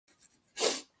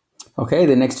Okay,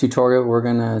 the next tutorial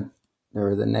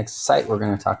the next site we're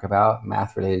gonna talk about,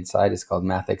 math-related site, is called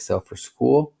Math Excel for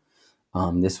School.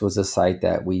 This was a site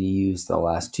that we used the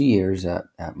last 2 years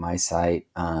at my site.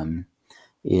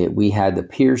 We had the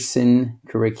Pearson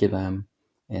curriculum,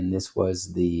 and this was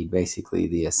basically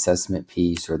the assessment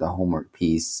piece or the homework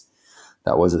piece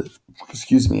that was,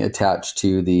 attached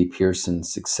to the Pearson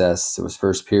Success. It was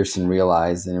first Pearson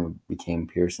Realized, and it became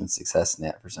Pearson Success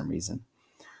Net for some reason.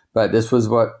 But this was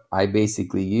what I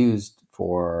basically used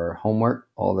for homework.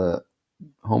 All the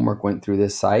homework went through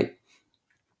this site.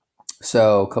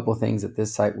 So a couple of things that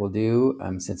this site will do,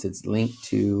 since it's linked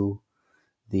to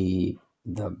the,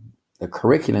 the the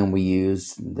curriculum we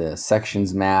use, the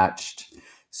sections matched,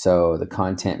 so the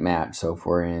content matched. So if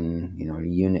we're in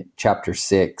unit chapter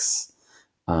 6,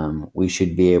 we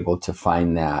should be able to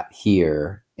find that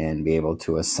here and be able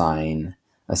to assign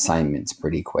assignments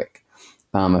pretty quick.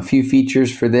 A few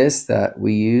features for this that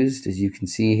we used, as you can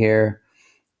see here.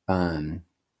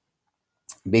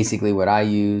 Basically what I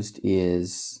used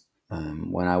is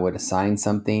when I would assign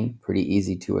something, pretty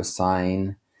easy to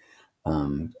assign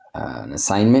an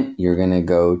assignment. You're going to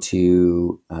go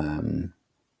to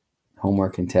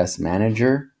Homework and Test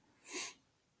Manager.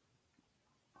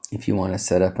 If you want to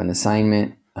set up an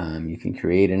assignment, you can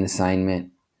create an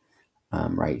assignment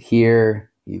right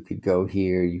here. You could go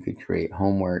here, you could create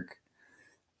homework.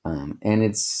 And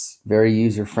it's very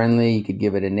user-friendly. You could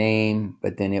give it a name,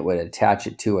 but then it would attach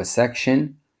it to a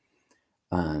section.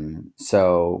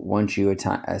 So once you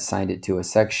assigned it to a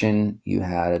section, you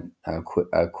had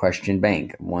a question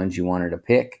bank, ones you wanted to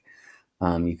pick.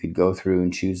 You could go through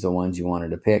and choose the ones you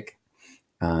wanted to pick,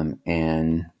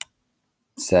 and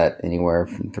set anywhere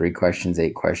from 3 questions,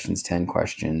 8 questions, 10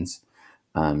 questions.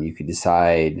 You could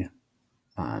decide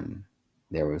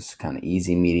there was kind of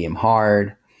easy, medium,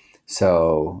 hard.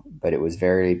 But it was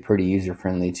pretty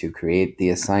user-friendly to create the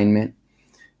assignment.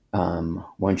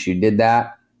 Once you did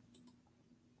that,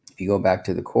 if you go back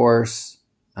to the course,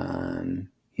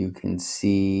 you can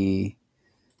see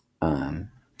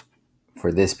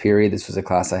for this period, this was a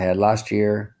class I had last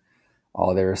year,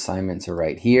 all their assignments are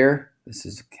right here. This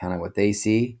is kind of what they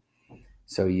see.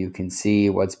 So you can see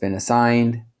what's been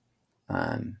assigned.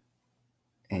 And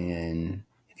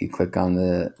if you click on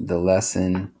the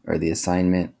lesson or the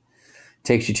assignment,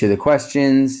 takes you to the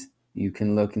questions. You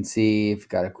can look and see if you've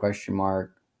got a question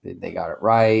mark, they got it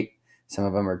right. Some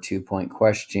of them are 2-point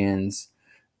questions.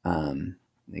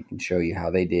 They can show you how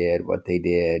they did, what they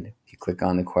did. If you click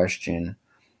on the question,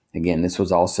 again, this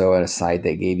was also at a site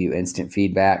that gave you instant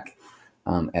feedback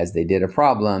as they did a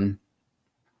problem.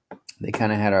 They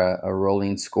kind of had a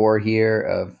rolling score here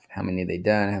of how many they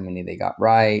done, how many they got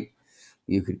right.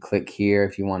 You could click here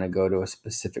if you want to go to a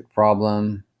specific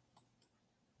problem.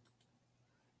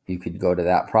 You could go to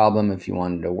that problem if you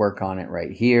wanted to work on it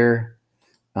right here.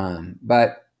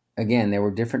 But again, there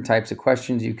were different types of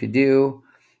questions you could do.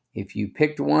 If you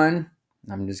picked one,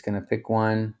 I'm just going to pick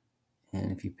one.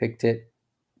 And if you picked it,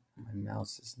 my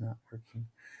mouse is not working,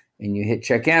 and you hit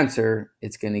check answer,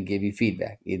 it's going to give you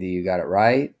feedback. Either you got it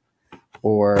right,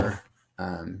 or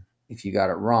if you got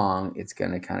it wrong, it's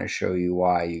going to kind of show you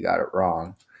why you got it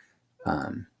wrong.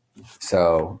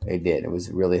 So it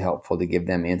was really helpful to give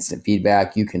them instant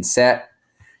feedback. You can set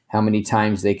how many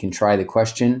times they can try the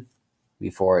question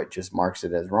before it just marks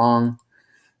it as wrong.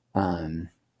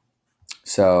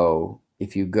 So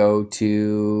if you go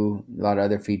to a lot of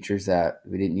other features that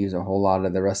we didn't use a whole lot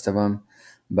of the rest of them,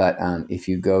 but if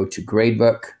you go to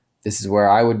Gradebook, this is where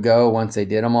I would go once they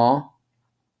did them all.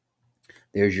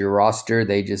 There's your roster.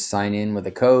 They just sign in with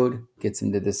a code, gets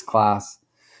into this class.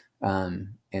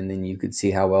 And then you could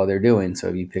see how well they're doing. So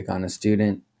if you pick on a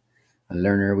student, a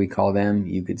learner, we call them,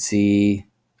 you could see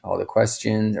all the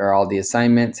questions or all the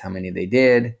assignments, how many they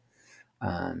did,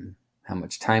 how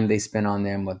much time they spent on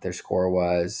them, what their score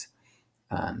was.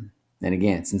 And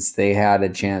again, since they had a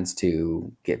chance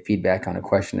to get feedback on a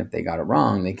question, if they got it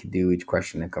wrong, they could do each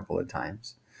question a couple of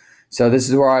times. So this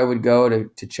is where I would go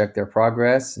to check their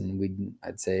progress. And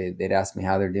I'd say they'd ask me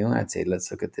how they're doing. I'd say,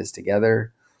 let's look at this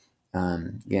together.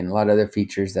 Again, a lot of other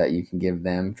features that you can give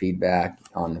them feedback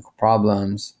on the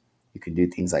problems. You could do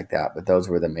things like that, but those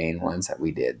were the main ones that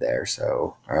we did there.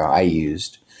 So I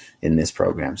used in this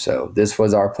program. So this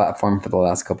was our platform for the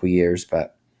last couple of years,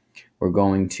 but we're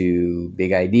going to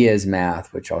Big Ideas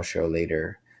Math, which I'll show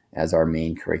later as our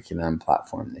main curriculum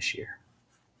platform this year.